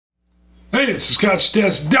Hey, it's the Scotch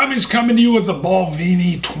Test Dummies coming to you with the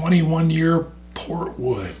Balvenie 21-year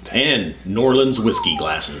PortWood. And Norlan's whiskey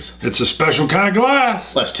glasses. It's a special kind of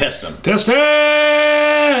glass. Let's test them. Test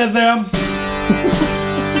them.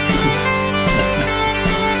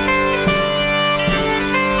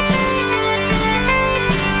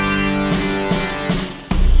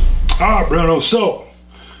 All right, Bruno, so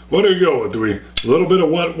what do we go with? A little bit of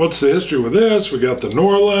what's the history with this? We got the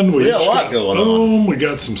Norlan. We got a lot going on. We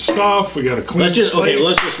got some stuff. We got a clean slate. Okay,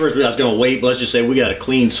 let's just first, I was going to wait, but let's just say we got a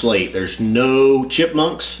clean slate. There's no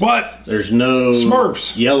chipmunks. What? There's no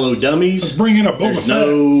Smurfs. Yellow dummies. Let's bring in a Boba There's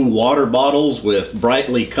no water bottles with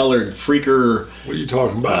brightly colored freaker. What are you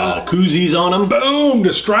talking about? Koozies on them. Boom,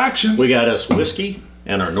 distraction. We got us whiskey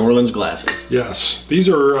and our Norlan's glasses. Yes, these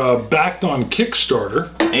are backed on Kickstarter.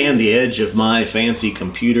 And the edge of my fancy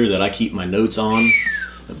computer that I keep my notes on,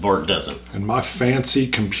 that Bart doesn't. And my fancy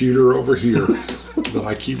computer over here that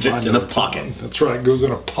I keep fits in a pocket. On. That's right, it goes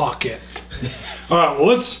in a pocket. All right, well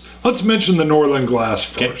let's mention the Norlan glass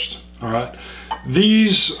first. Okay. All right,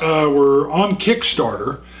 these were on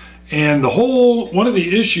Kickstarter, and one of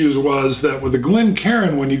the issues was that with the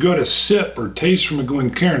Glencairn, when you go to sip or taste from a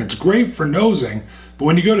Glencairn, it's great for nosing, but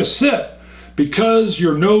when you go to sip, because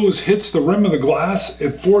your nose hits the rim of the glass,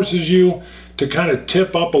 it forces you to kind of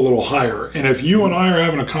tip up a little higher. And if you and I are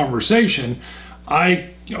having a conversation, I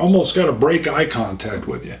almost got to break eye contact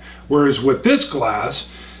with you. Whereas with this glass,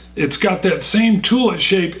 it's got that same tulip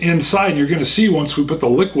shape inside. You're going to see once we put the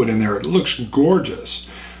liquid in there, it looks gorgeous.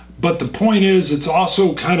 But the point is, it's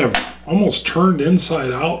also kind of almost turned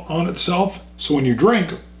inside out on itself. So when you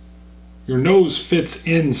drink, your nose fits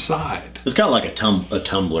inside. It's kind of like a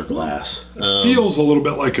tumbler glass. It feels a little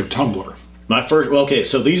bit like a tumbler. Okay,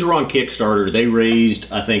 so these were on Kickstarter. They raised,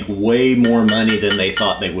 I think, way more money than they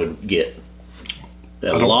thought they would get.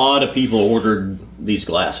 A lot of people ordered these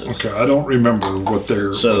glasses. Okay, I don't remember what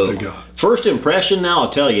they got. First impression now,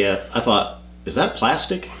 I'll tell you, I thought, is that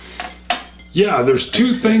plastic? Yeah, there's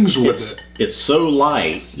two things with it. It's so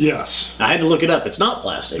light. Yes. I had to look it up. It's not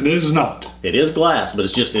plastic. It is not. It is glass, but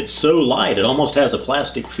it's so light, it almost has a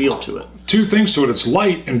plastic feel to it. Two things to it. It's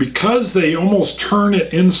light, and because they almost turn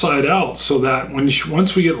it inside out so that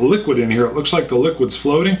once we get liquid in here, it looks like the liquid's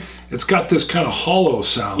floating. It's got this kind of hollow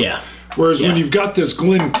sound. Yeah. Whereas when you've got this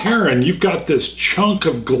Glencairn, you've got this chunk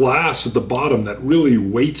of glass at the bottom that really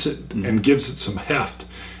weights it and gives it some heft.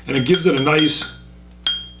 And it gives it a nice,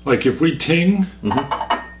 like if we ting.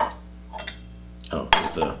 Oh,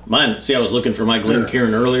 mine, see, I was looking for my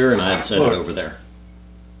Glencairn earlier and I had set it over there.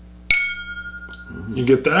 You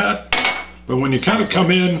get that? But when you kind of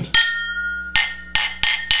come in,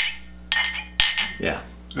 yeah.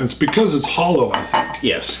 And it's because it's hollow, I think.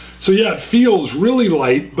 Yes. So yeah, it feels really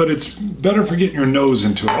light, but it's better for getting your nose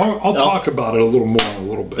into it. I'll talk about it a little more in a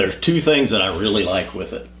little bit. There's two things that I really like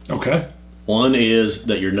with it. Okay. One is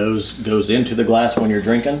that your nose goes into the glass when you're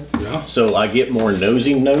drinking. Yeah. So I get more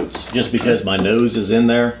nosing notes just because my nose is in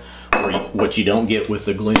there, or what you don't get with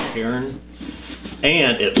the Glencairn.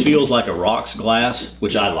 And it feels like a rocks glass,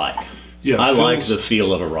 which I like. Yeah, I like the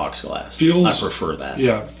feel of a rocks glass. I prefer that.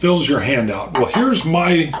 Yeah, fills your hand out. Well, here's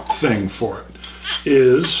my thing for it,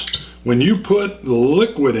 is when you put the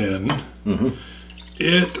liquid in,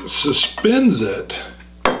 it suspends it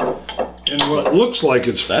in what looks like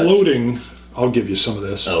it's floating. I'll give you some of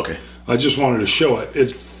this. Oh, okay. I just wanted to show it.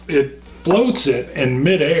 It floats it in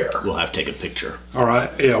midair. We'll have to take a picture. All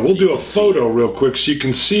right. Yeah, we'll do a photo real quick so you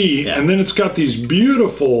can see. Yeah. And then it's got these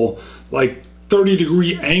beautiful, like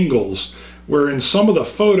 30-degree angles where in some of the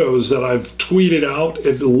photos that I've tweeted out,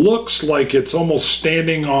 it looks like it's almost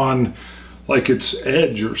standing on like its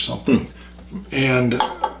edge or something.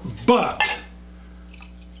 But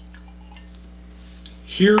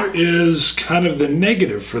here is kind of the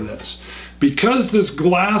negative for this. Because this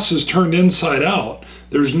glass is turned inside out,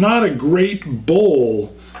 there's not a great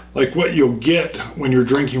bowl like what you'll get when you're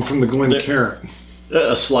drinking from the Glencairn.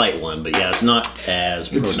 A slight one, but yeah, it's not as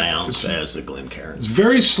pronounced as the Glencairn. It's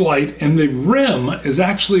very slight, and the rim is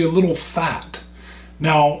actually a little fat.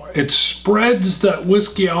 Now, it spreads that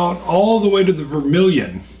whiskey out all the way to the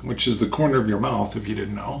vermilion, which is the corner of your mouth, if you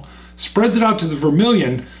didn't know. Spreads it out to the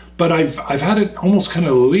vermilion, but I've had it almost kind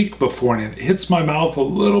of leak before, and it hits my mouth a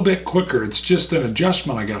little bit quicker. It's just an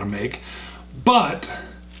adjustment I got to make. But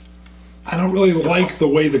I don't really like the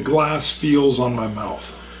way the glass feels on my mouth.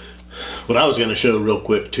 What I was going to show real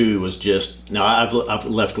quick too was now I've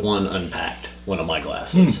left one unpacked, one of my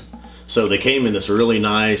glasses. So they came in this really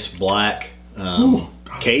nice black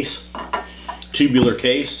case, tubular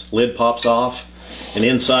case. Lid pops off, and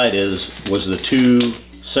inside was the two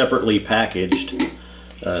separately packaged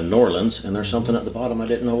Norlan's, and there's something at the bottom I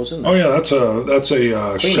didn't know was in there. Oh yeah, that's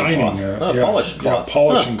a shining polishing cloth. Yeah,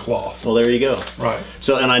 polishing cloth. Well, there you go. Right.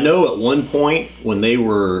 So, and I know at one point when they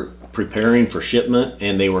were preparing for shipment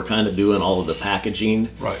and they were kind of doing all of the packaging,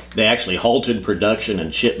 right, they actually halted production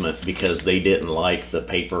and shipment because they didn't like the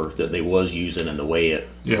paper that they was using and the way it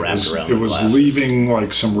wrapped around the glasses. It was leaving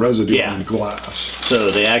like some residue on the glass.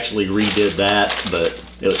 So they actually redid that, but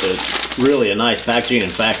it was really a nice packaging. In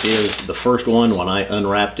fact, the first one, when I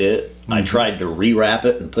unwrapped it, I tried to rewrap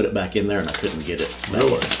it and put it back in there, and I couldn't get it.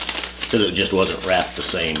 Really? Because it just wasn't wrapped the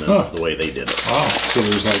same as the way they did it. Wow. So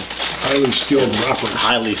there's like highly skilled wrappers.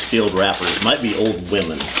 Highly skilled wrappers. Might be old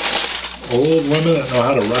women. Old women that know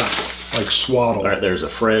how to wrap, like swaddle. All right, there's a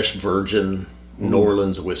fresh virgin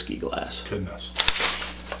Norlan's whiskey glass. Goodness.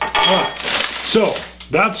 All right. So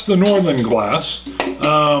that's the Norlan glass.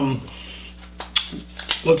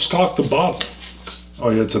 Let's talk the bottle. Oh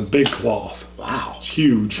yeah, it's a big cloth. Wow. It's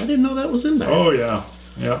huge. I didn't know that was in there. Oh yeah.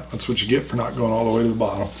 Yeah, that's what you get for not going all the way to the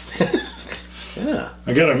bottom. Yeah.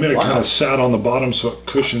 I gotta admit, it kind of sat on the bottom so it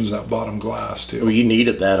cushions that bottom glass too. Well, you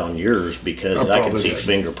needed that on yours because I can see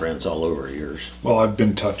fingerprints all over yours. Well, I've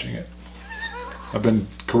been touching it. I've been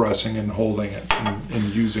caressing and holding it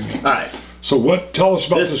and using it. All right. So tell us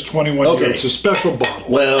about this 21 year. It's a special bottle.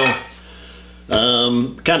 Well,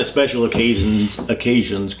 kind of special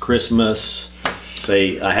occasions, Christmas.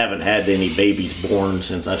 Say I haven't had any babies born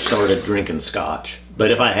since I started drinking Scotch. But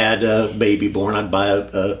if I had a baby born, I'd buy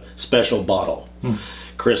a special bottle.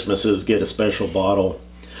 Christmases get a special bottle.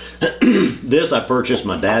 This I purchased.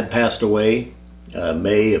 My dad passed away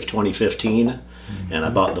May of 2015, and I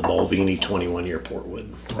bought the Balvenie 21 year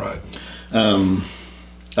Portwood. Right.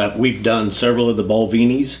 We've done several of the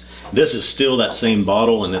Balvenies. This is still that same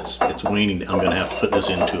bottle, and it's waning. I'm going to have to put this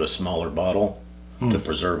into a smaller bottle to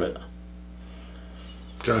preserve it.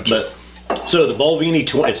 Gotcha. But so the Balvenie,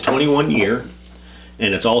 it's 21 year,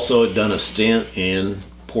 and it's also done a stint in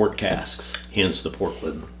port casks, hence the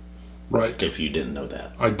Portwood. Right. If you didn't know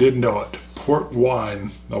that. I did know it. Port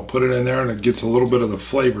wine. They'll put it in there, and it gets a little bit of the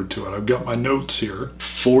flavor to it. I've got my notes here.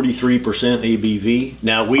 43% ABV.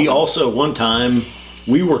 Now we also one time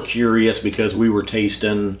we were curious because we were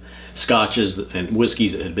tasting scotches and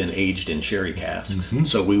whiskeys that had been aged in sherry casks.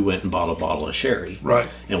 So we went and bought a bottle of sherry. Right.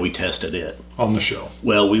 And we tested it. On the show.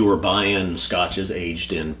 Well, we were buying scotches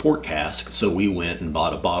aged in port casks, so we went and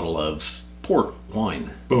bought a bottle of port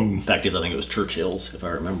wine. Boom. In fact, I think it was Churchill's, if I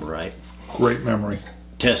remember right. Great memory.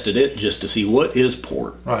 Tested it just to see what is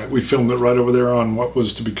port. Right. We filmed it right over there on what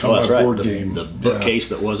was to become a board game. The bookcase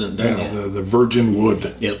that wasn't done yet. The virgin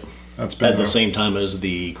wood. Yep. That's been at the same time as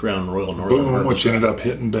the Crown Royal Northern Boom, which ended up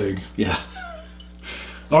hitting big. Yeah.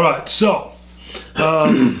 All right, so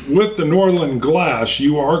with the Norlan glass,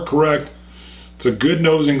 you are correct. It's a good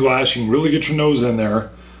nosing glass. You can really get your nose in there.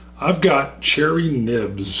 I've got cherry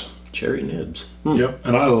nibs. Cherry nibs. Yep,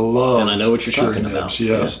 and I love. And I know what you're talking about.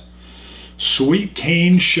 Yes. Yeah. Sweet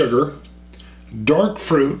cane sugar, dark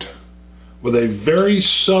fruit, with a very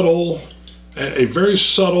subtle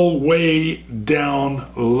way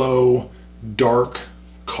down low dark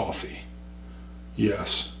coffee.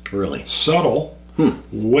 Yes. Really? Subtle.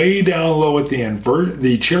 Way down low at the end.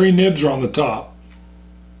 The cherry nibs are on the top,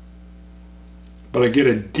 but I get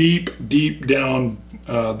a deep down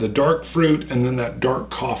the dark fruit and then that dark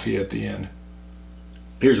coffee at the end.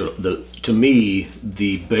 Here's what to me,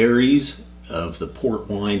 the berries of the port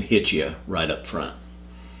wine hit you right up front.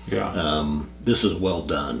 Yeah. This is well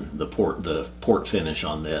done. The port finish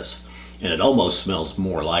on this, and it almost smells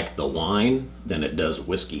more like the wine than it does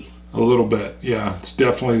whiskey. A little bit, yeah. It's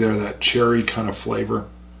definitely there, that cherry kind of flavor,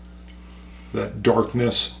 that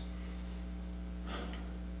darkness.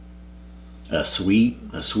 A sweet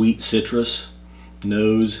citrus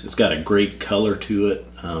nose. It's got a great color to it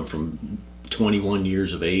from 21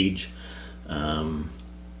 years of age. I'm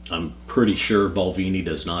pretty sure Balvenie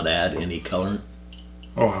does not add any colorant.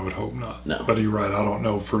 Oh, I would hope not. No. But you're right, I don't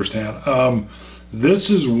know firsthand. This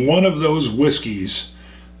is one of those whiskeys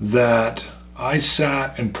that I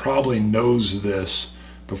sat and probably nosed this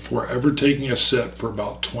before ever taking a sip for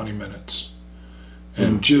about 20 minutes.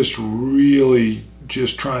 And just really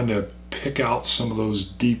just trying to pick out some of those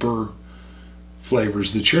deeper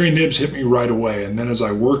flavors. The cherry nibs hit me right away, and then as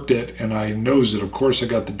I worked it and I nosed it, of course I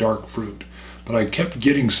got the dark fruit. But I kept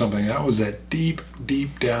getting something. That was that deep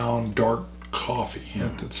down dark coffee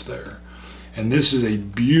hint that's there. And this is a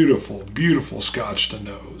beautiful Scotch to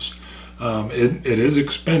nose. It is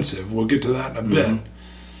expensive. We'll get to that in a bit.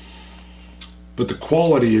 But the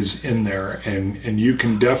quality is in there, and you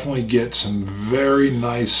can definitely get some very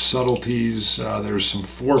nice subtleties. There's some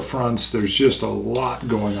forefronts. There's just a lot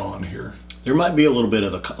going on here. There might be a little bit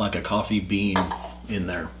of like a coffee bean in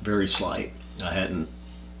there, very slight. I hadn't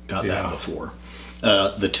got that before.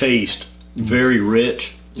 The taste, very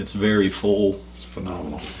rich. It's very full. It's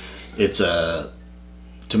phenomenal. It's to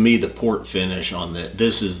me, the port finish on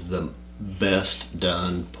this is the best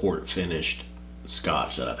done port finished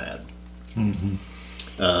Scotch that I've had.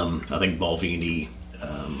 I think Balvenie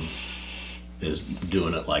is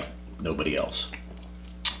doing it like nobody else.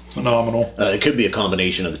 Phenomenal. It could be a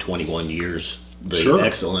combination of the 21 years, the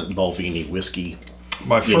excellent Balvenie whiskey,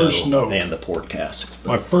 my first note, and the port cask.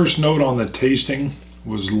 My first note on the tasting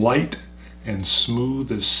was light and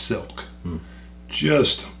smooth as silk.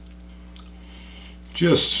 Just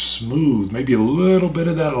smooth. Maybe a little bit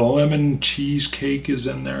of that lemon cheesecake is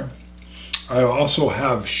in there. I also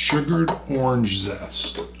have sugared orange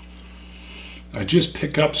zest. I just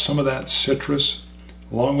pick up some of that citrus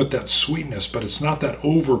along with that sweetness, but it's not that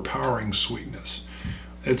overpowering sweetness.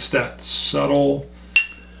 It's that subtle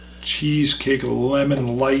cheesecake,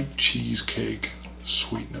 lemon light cheesecake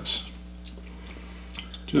sweetness.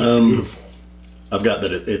 Just beautiful. I've got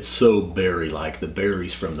that it's so berry-like. The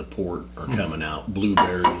berries from the port are coming out.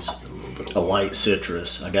 Blueberries, a light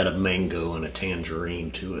citrus. I got a mango and a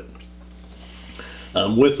tangerine to it.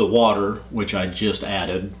 With the water, which I just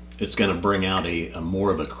added, it's going to bring out a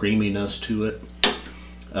more of a creaminess to it.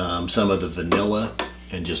 Some of the vanilla,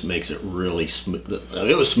 and just makes it really smooth.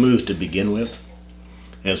 It was smooth to begin with,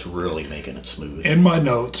 and it's really making it smooth. In my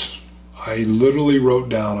notes, I literally wrote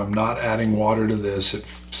down, I'm not adding water to this. It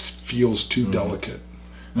feels too delicate.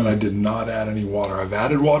 And I did not add any water. I've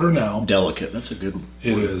added water now. Delicate, that's a good word.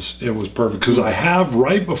 It is. It was perfect. Because I have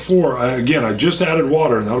right before, again, I just added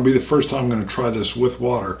water, and that'll be the first time I'm going to try this with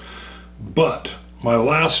water. But my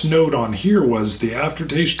last note on here was the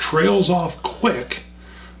aftertaste trails off quick,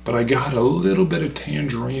 but I got a little bit of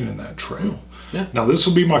tangerine in that trail. Yeah. Now this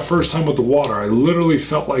will be my first time with the water. I literally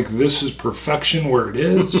felt like this is perfection where it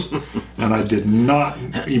is, and I did not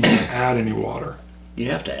even add any water. You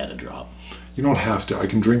have to add a drop. You don't have to. I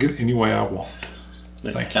can drink it any way I want.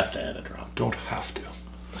 You have to add a drop. Don't have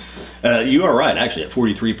to. You are right. Actually, at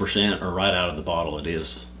 43% or right out of the bottle, it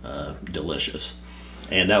is delicious.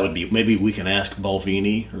 And that would be, maybe we can ask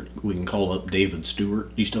Balvenie, or we can call up David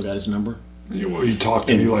Stewart. You still got his number? He talked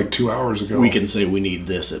to me like 2 hours ago. We can say we need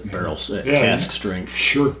this at barrels, at cask strength.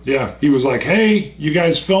 Sure, yeah. He was like, hey, you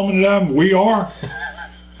guys filming it up? We are.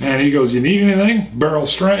 And he goes, you need anything? Barrel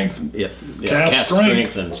strength. Yeah, cask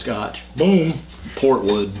strength and Scotch. Boom.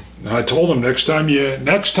 Portwood. I told him next time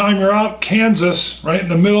you're out Kansas, right in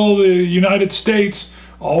the middle of the United States,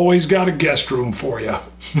 always got a guest room for you.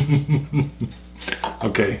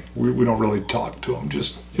 Okay, we don't really talk to him,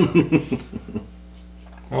 just, you know.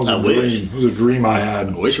 That was a dream. It was a dream I had.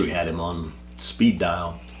 I wish we had him on speed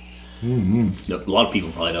dial. A lot of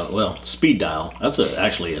people probably don't. Well, speed dial, that's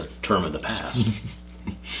actually a term of the past.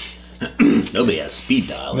 Nobody has speed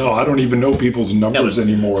dial. No, I don't even know people's numbers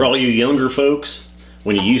anymore. For all you younger folks,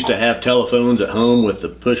 when you used to have telephones at home with the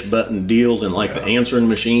push button deals and like the answering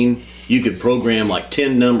machine, you could program like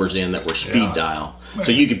 10 numbers in that were speed dial.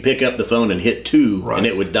 So you could pick up the phone and hit 2, and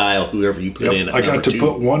it would dial whoever you put in at I got to 2.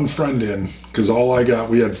 put one friend in, because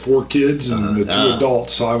we had 4 kids and the 2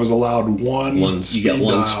 adults, so I was allowed one you got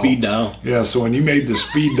one speed dial. Yeah, so when you made the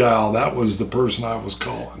speed dial, that was the person I was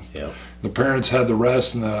calling. Yeah. The parents had the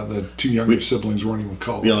rest, and the 2 younger siblings weren't even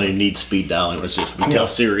calling. We don't even need speed dial. It was just, we tell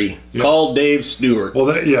Siri, call Dave Stewart.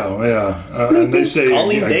 Well, and they say, call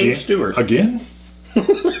him Dave Stewart. Again?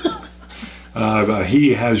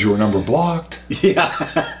 He has your number blocked.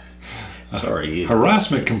 Yeah. Sorry.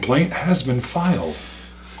 Harassment complaint has been filed.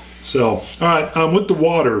 So, all right, with the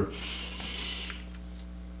water,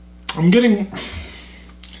 I'm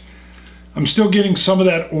still getting some of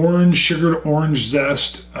that sugared orange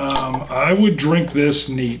zest. I would drink this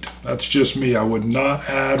neat. That's just me. I would not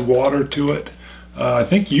add water to it. I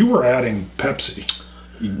think you were adding Pepsi.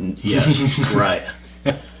 Yes, right.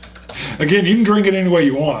 Again, you can drink it any way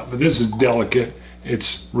you want, but this is delicate.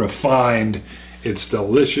 It's refined. It's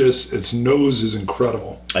delicious. Its nose is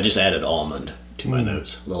incredible. I just added almond to my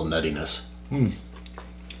nose. A little nuttiness.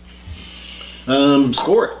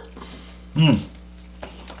 Score it.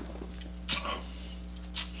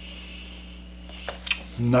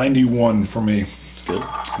 91 for me. Good.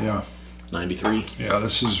 Yeah. 93. Yeah,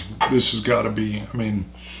 this has got to be. I mean,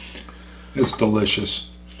 it's delicious.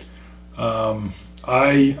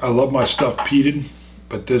 I love my stuff peated,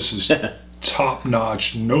 but this is top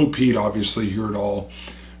notch. No peat, obviously, here at all.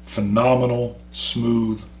 Phenomenal,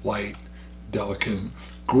 smooth, light, delicate.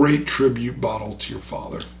 Great tribute bottle to your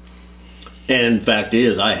father. And fact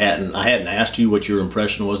is, I hadn't asked you what your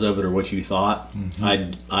impression was of it or what you thought.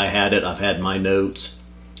 I had it. I've had my notes.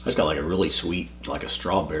 It's got like a really sweet, like a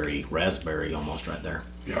strawberry, raspberry almost right there.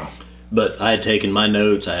 Yeah. But I had taken my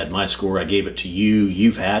notes. I had my score. I gave it to you.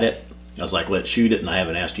 You've had it. I was like, let's shoot it, and I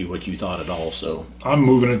haven't asked you what you thought at all. So I'm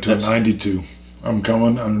moving it to a 92. I'm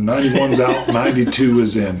coming. 91's out. 92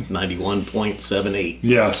 is in. 91.78.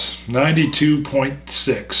 Yes,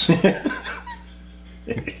 92.6.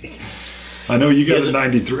 I know you got a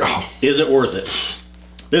 93. Oh. Is it worth it?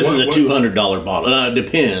 This is a $200 bottle. It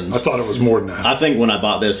depends. I thought it was more than that. I think when I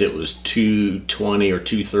bought this, it was $220 or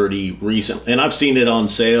 $230 recent, and I've seen it on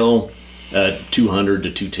sale,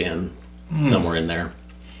 $200 to $210, somewhere in there.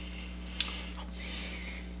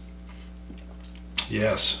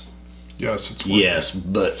 Yes. Yes, it's worth yes,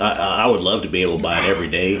 it. But I would love to be able to buy it every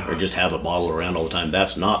day or just have a bottle around all the time.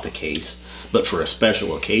 That's not the case. But for a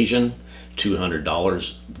special occasion,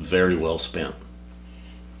 $200, very well spent.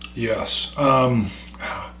 Yes.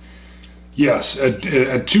 Yes,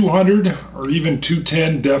 at 200 or even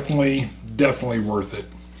 210, definitely worth it.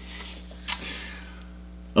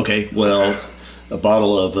 Okay, well, a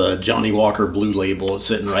bottle of Johnny Walker Blue Label is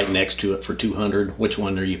sitting right next to it for 200. Which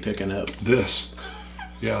one are you picking up? This.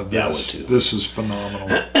 Yeah, this. Yeah, I would too. This is phenomenal.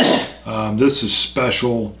 This is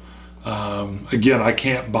special. Again, I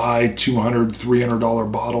can't buy $200,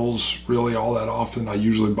 $300 bottles really all that often. I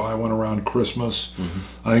usually buy one around Christmas.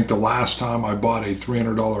 I think the last time I bought a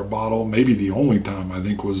 $300 bottle, maybe the only time, I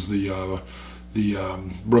think, was the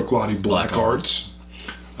Brook-Lottie Black Arts.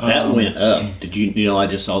 That went up. Did you know? I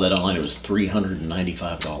just saw that online. It was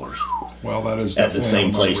 $395. Well, that is at the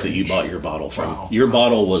same place that you bought your bottle from. Wow. Your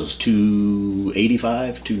bottle was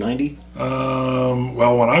 $285, $290.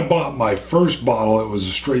 Well, when I bought my first bottle, it was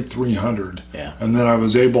a straight $300. Yeah. And then I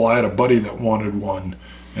had a buddy that wanted one,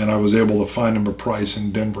 and I was able to find him a price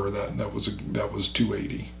in Denver that was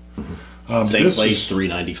 $280. Same place,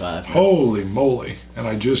 $395. Holy moly! And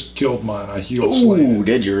I just killed mine. I healed. Ooh,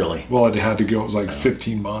 did you really? Well, it had to go. It was like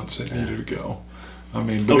 15 months. It needed to go. I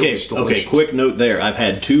mean, but it was delicious. Okay, quick note there. I've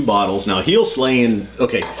had 2 bottles. Now, heel slaying,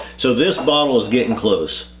 okay, so this bottle is getting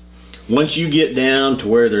close. Once you get down to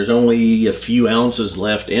where there's only a few ounces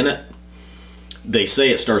left in it, they say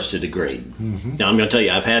it starts to degrade. Now, I'm going to tell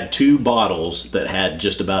you, I've had 2 bottles that had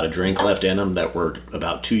just about a drink left in them that were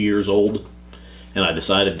about 2 years old, and I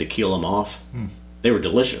decided to kill them off. They were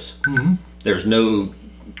delicious. There's no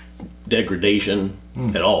degradation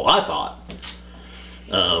at all, I thought.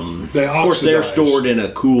 Of course, they're stored in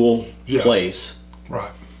a cool place.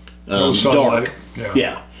 Right. No dark.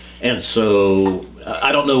 Yeah. And so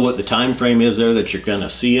I don't know what the time frame is there that you're going to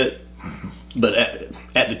see it, but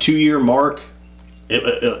at the 2-year mark,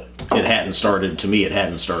 it hadn't started. To me, it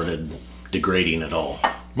hadn't started degrading at all.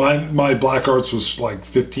 My Black Arts was like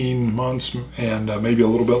 15 months and maybe a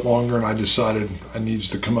little bit longer, and I decided I needs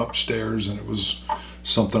to come upstairs, and it was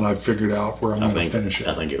something I figured out where I'm going to finish it.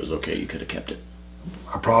 I think it was okay. You could have kept it.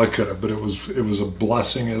 I probably could have, but it was a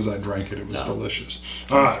blessing as I drank it. It was delicious.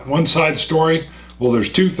 All right, one side story. Well,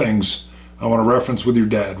 there's 2 things I want to reference with your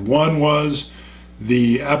dad. One was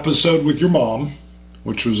the episode with your mom,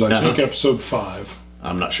 which was, I think, episode 5.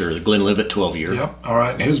 I'm not sure. The Glenlivet 12-year. Yep. All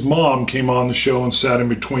right. His mom came on the show and sat in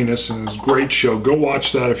between us, and it was a great show. Go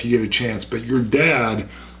watch that if you get a chance. But your dad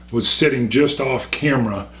was sitting just off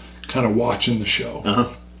camera, kind of watching the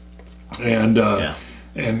show.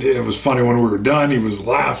 And it was funny when we were done. He was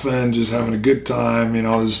laughing, just having a good time. You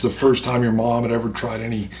know, this is the first time your mom had ever tried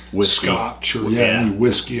any Scotch or any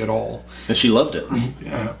whiskey at all. And she loved it.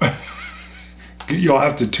 Yeah. You'll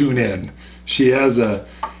have to tune in. She has a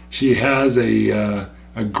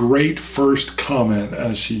great first comment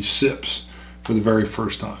as she sips for the very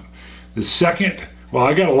first time. The second, well,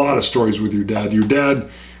 I got a lot of stories with your dad. Your dad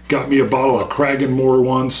got me a bottle of Cragganmore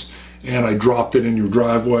once, and I dropped it in your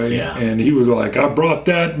driveway, and he was like, I brought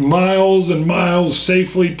that miles and miles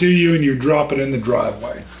safely to you, and you drop it in the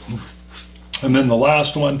driveway. And then the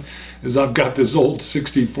last one is I've got this old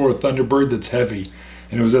 64 Thunderbird that's heavy,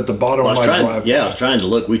 and it was at the bottom of my driveway. Yeah, I was trying to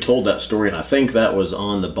look. We told that story, and I think that was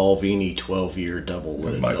on the Balvenie 12-year double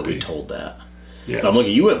lid that we told that. Yes. I'm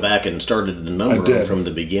looking. You went back and started the number from the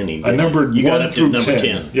beginning. I numbered 1 through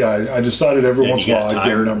 10. Yeah, I decided every once in a while I'd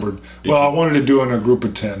get numbered. Well, I wanted to do it in a group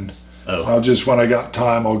of 10. I'll just, when I got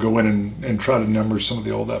time, I'll go in and try to number some of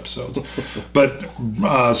the old episodes. But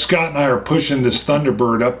Scott and I are pushing this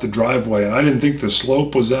Thunderbird up the driveway, and I didn't think the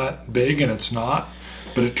slope was that big, and it's not.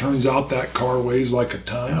 But it turns out that car weighs like a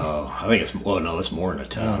ton. Oh, I think it's, well, no, it's more than a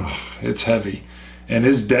ton. It's heavy. and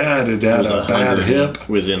his dad had a bad hip. It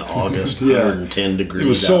was in August, 110 degrees. It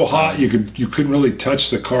was so hot you couldn't really touch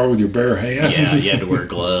the car with your bare hands. Yeah, you had to wear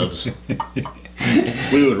gloves.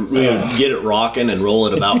 We would get it rocking and roll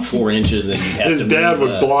it about 4 inches, and then you'd have his dad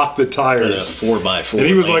would block the tires. 4x4. And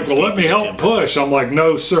he was like, "Well, let me help push." I'm like,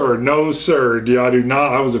 "No, sir, no, sir. I do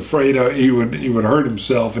not." I was afraid he would hurt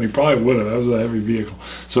himself, and he probably would have. That was a heavy vehicle,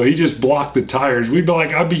 so he just blocked the tires.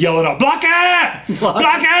 I'd be yelling out, "Block it!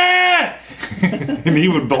 Block it!" And he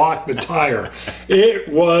would block the tire. It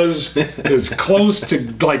was as close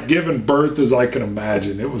to like giving birth as I can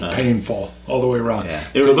imagine. It was painful all the way around. Yeah.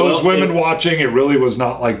 To those women watching, it really was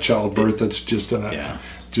not like childbirth. It's just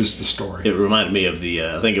just the story. It reminded me of the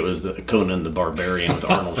I think it was the Conan the Barbarian with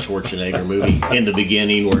Arnold Schwarzenegger movie in the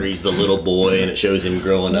beginning, where he's the little boy and it shows him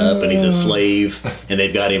growing up and he's a slave and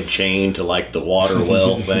they've got him chained to like the water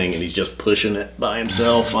well thing and he's just pushing it by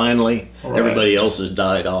himself. Finally, everybody else has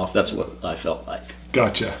died off. That's what I felt like.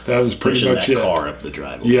 Gotcha. That was pretty much it. Pushing that car up the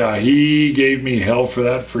driveway. Yeah, he gave me hell for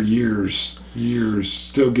that for years. Years.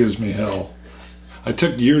 Still gives me hell. I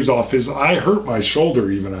took years off I hurt my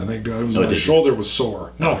shoulder even, I think. My shoulder was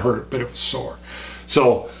sore. Not hurt, but it was sore.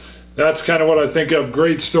 So that's kind of what I think of.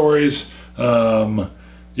 Great stories.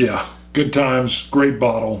 Yeah, good times. Great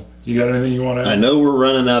bottle. You got anything you want to add? I know we're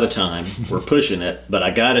running out of time. We're pushing it, but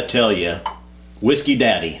I got to tell you, Whiskey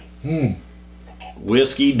Daddy.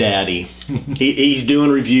 Whiskey Daddy. He's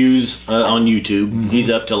doing reviews on YouTube.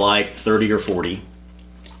 He's up to like 30 or 40.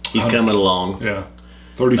 He's coming along. Yeah.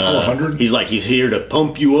 3,400? He's here to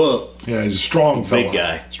pump you up. Yeah, he's a strong fella. Big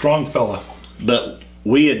guy. Strong fella. But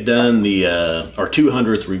we had done our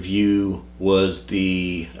 200th review was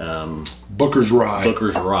the Booker's Rye.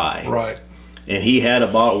 Booker's Rye. Right. And he had a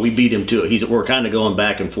bottle. We beat him to it. We're kind of going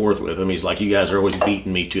back and forth with him. He's like, "You guys are always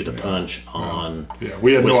beating me to the punch on." Yeah,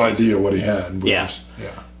 we had no idea what he had.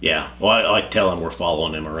 Yeah. Well, I tell him we're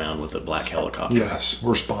following him around with a black helicopter. Yes,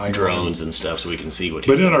 we're spying drones and stuff so we can see what.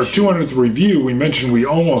 But in our 200th review, we mentioned we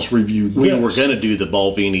almost reviewed this. We were going to do the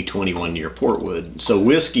Balvenie 21-year Portwood. So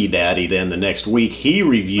Whiskey Daddy then the next week he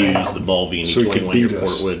reviews the Balvenie 21-year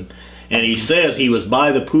Portwood, and he says he was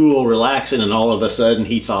by the pool relaxing, and all of a sudden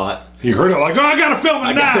he thought he heard it like, "Oh, I got to film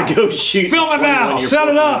it now! I got to go shoot. Film it now! Set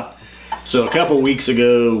it up!" So a couple weeks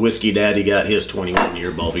ago, Whiskey Daddy got his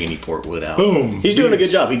 21-year Balvenie Portwood out. Boom! He's doing a good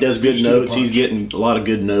job. He does good notes. He's getting a lot of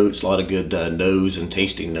good notes, a lot of good nose and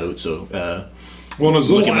tasting notes. So, well, his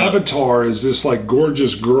little avatar is this like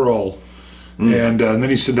gorgeous girl, and then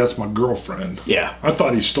he said, "That's my girlfriend." Yeah, I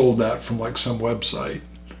thought he stole that from like some website.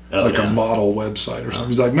 A model website or something.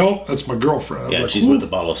 He's like, "Nope, that's my girlfriend." I was like, she's with a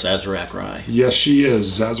bottle of Sazerac Rye. Yes, she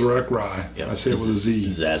is. Sazerac Rye. Yep. I say it with a Z.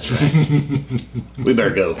 Sazerac. We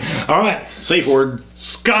better go. All right. Safe word.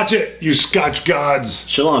 Scotch it, you Scotch gods.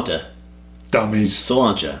 Shalanta. Dummies.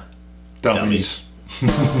 Salancha. Dummies.